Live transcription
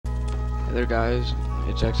Hey there guys,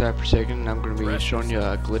 it's XI Forsaken and I'm going to be showing you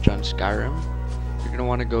a glitch on Skyrim. You're going to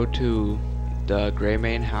want to go to the gray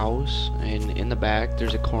main house, and in the back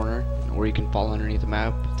there's a corner where you can fall underneath the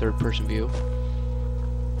map, third person view.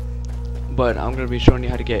 But I'm going to be showing you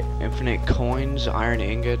how to get infinite coins, iron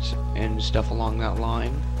ingots, and stuff along that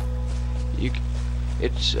line.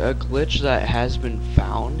 It's a glitch that has been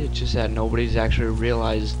found, it's just that nobody's actually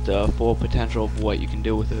realized the full potential of what you can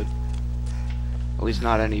do with it. At least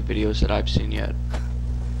not any videos that I've seen yet.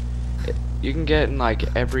 You can get in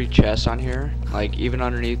like every chest on here, like even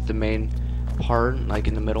underneath the main part, like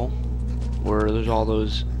in the middle, where there's all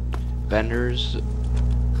those vendors,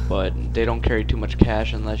 but they don't carry too much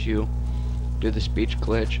cash unless you do the speech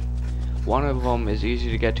glitch. One of them is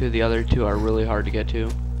easy to get to, the other two are really hard to get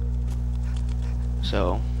to.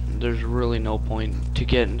 So there's really no point to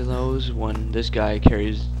get into those when this guy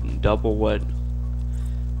carries double what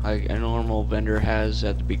like a normal vendor has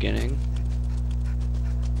at the beginning.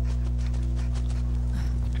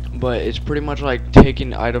 But it's pretty much like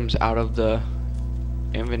taking items out of the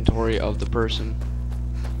inventory of the person.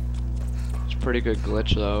 It's a pretty good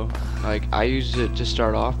glitch though. Like I used it to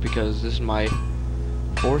start off because this is my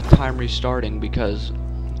 4th time restarting because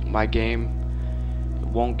my game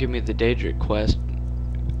won't give me the Daedric quest.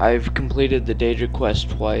 I've completed the Daedric quest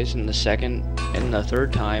twice, and the second and the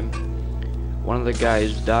third time one of the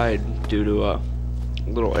guys died due to a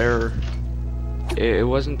little error. It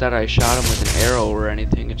wasn't that I shot him with an arrow or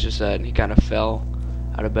anything, it's just that he kind of fell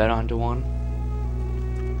out of bed onto one.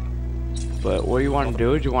 But what you want to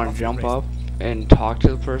do is you want to jump up and talk to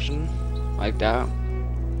the person like that.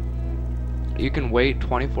 You can wait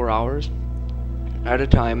 24 hours at a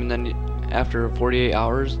time, and then after 48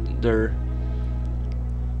 hours their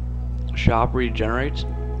shop regenerates,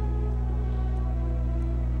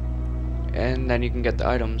 and then you can get the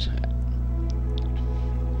items.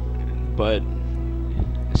 But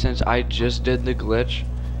since I just did the glitch,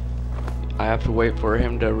 I have to wait for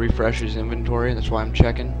him to refresh his inventory. That's why I'm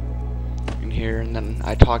checking in here, and then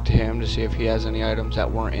I talk to him to see if he has any items that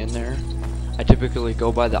weren't in there. I typically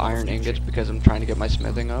go by the iron ingots because I'm trying to get my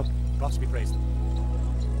smithing up.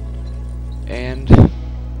 And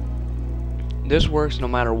this works no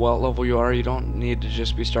matter what level you are. You don't need to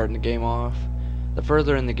just be starting the game off. The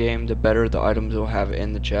further in the game, the better the items you'll have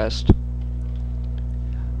in the chest.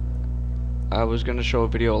 I was going to show a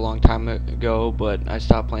video a long time ago, but I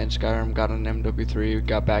stopped playing Skyrim, got an MW3,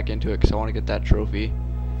 got back into it because I want to get that trophy.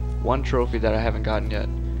 One trophy that I haven't gotten yet.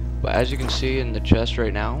 But as you can see in the chest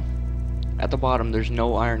right now, at the bottom there's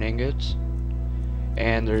no iron ingots,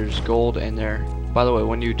 and there's gold in there. By the way,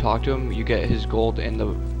 when you talk to him, you get his gold in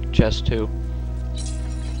the chest too.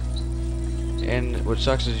 And what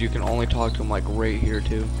sucks is you can only talk to him like right here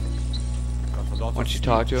too. Once you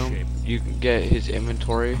talk to him, you can get his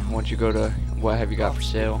inventory. Once you go to what have you got for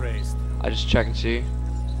sale, I just check and see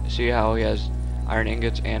how he has iron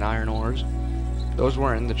ingots and iron ores. Those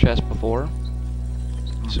weren't in the chest before,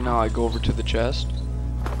 so now I go over to the chest.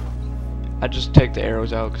 I just take the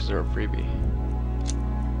arrows out because they're a freebie.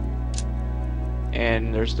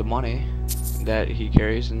 And there's the money that he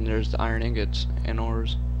carries, and there's the iron ingots and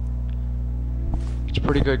ores. It's a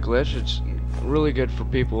pretty good glitch. It's really good for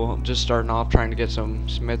people just starting off trying to get some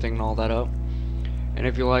smithing and all that up. And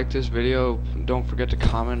if you like this video, don't forget to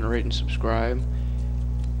comment, rate, and subscribe.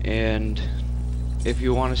 And if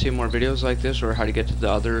you want to see more videos like this, or how to get to the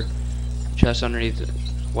other chests underneath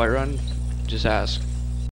Whiterun, just ask.